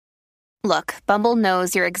Look, Bumble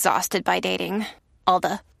knows you're exhausted by dating. All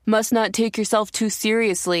the must not take yourself too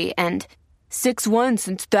seriously and 6'1"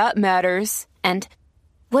 since that matters. And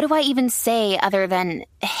what do I even say other than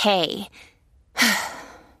hey?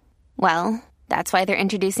 Well, that's why they're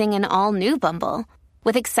introducing an all-new Bumble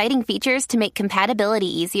with exciting features to make compatibility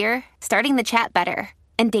easier, starting the chat better,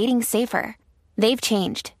 and dating safer. They've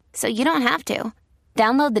changed, so you don't have to.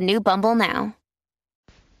 Download the new Bumble now.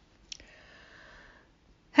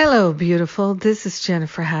 Hello, beautiful. This is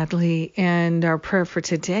Jennifer Hadley, and our prayer for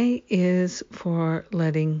today is for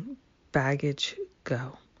letting baggage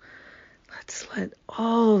go. Let's let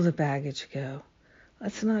all the baggage go.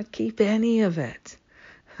 Let's not keep any of it.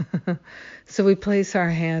 So we place our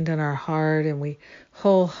hand on our heart and we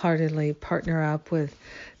wholeheartedly partner up with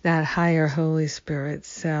that higher Holy Spirit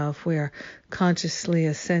self. We are consciously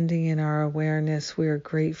ascending in our awareness. We are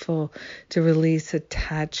grateful to release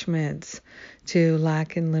attachments to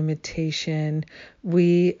lack and limitation.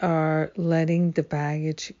 We are letting the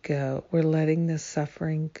baggage go. We're letting the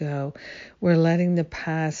suffering go. We're letting the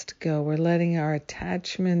past go. We're letting our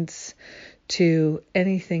attachments to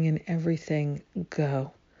anything and everything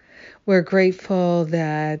go. We're grateful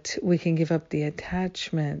that we can give up the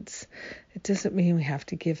attachments. It doesn't mean we have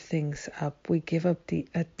to give things up. We give up the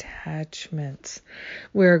attachments.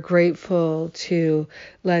 We're grateful to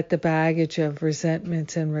let the baggage of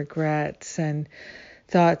resentments and regrets and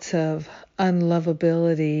thoughts of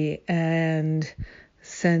unlovability and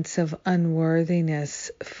sense of unworthiness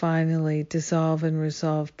finally dissolve and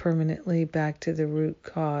resolve permanently back to the root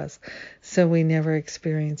cause so we never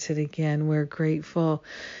experience it again. We're grateful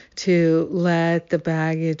to let the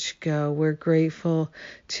baggage go. We're grateful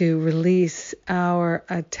to release our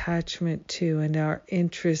attachment to and our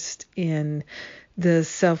interest in the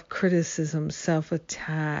self-criticism,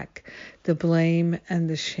 self-attack, the blame and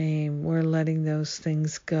the shame. We're letting those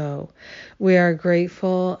things go. We are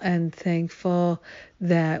grateful and thankful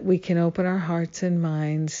that we can open our hearts and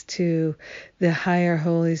minds to the higher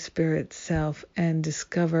Holy Spirit self and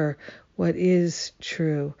discover what is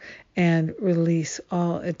true and release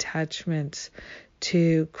all attachments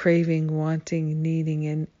to craving, wanting, needing,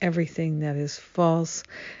 and everything that is false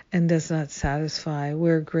and does not satisfy.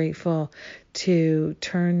 We're grateful to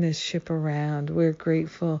turn this ship around. We're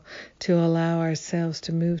grateful to allow ourselves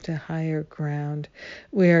to move to higher ground.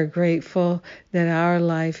 We are grateful that our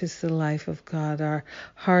life is the life of God. Our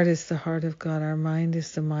heart is the heart of God. Our mind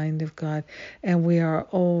is the mind of God. And we are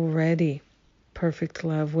already perfect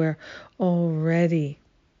love. We're already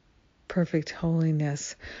perfect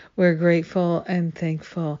holiness. We're grateful and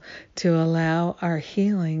thankful to allow our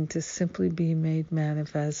healing to simply be made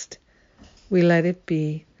manifest. We let it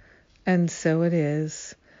be, and so it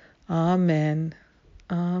is. Amen.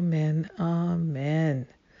 Amen. Amen.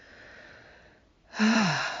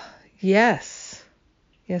 Yes.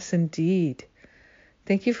 Yes, indeed.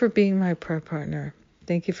 Thank you for being my prayer partner.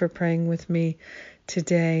 Thank you for praying with me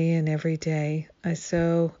today and every day. I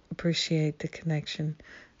so appreciate the connection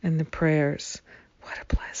and the prayers. What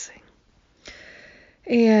a blessing.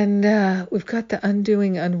 And we've got the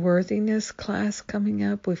Undoing Unworthiness class coming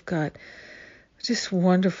up. We've got just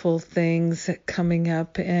wonderful things coming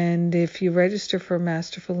up. And if you register for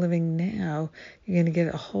Masterful Living now, you're going to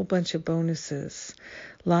get a whole bunch of bonuses,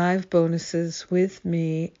 live bonuses with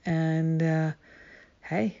me. And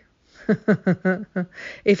hey,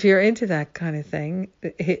 if you're into that kind of thing,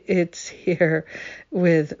 it's here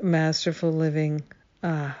with Masterful Living.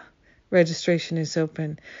 Registration is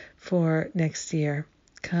open for next year.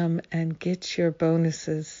 Come and get your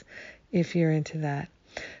bonuses if you're into that.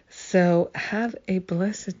 So have a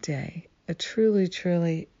blessed day, a truly,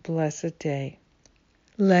 truly blessed day.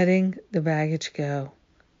 Letting the baggage go.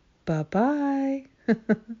 Bye-bye.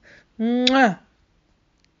 Mwah.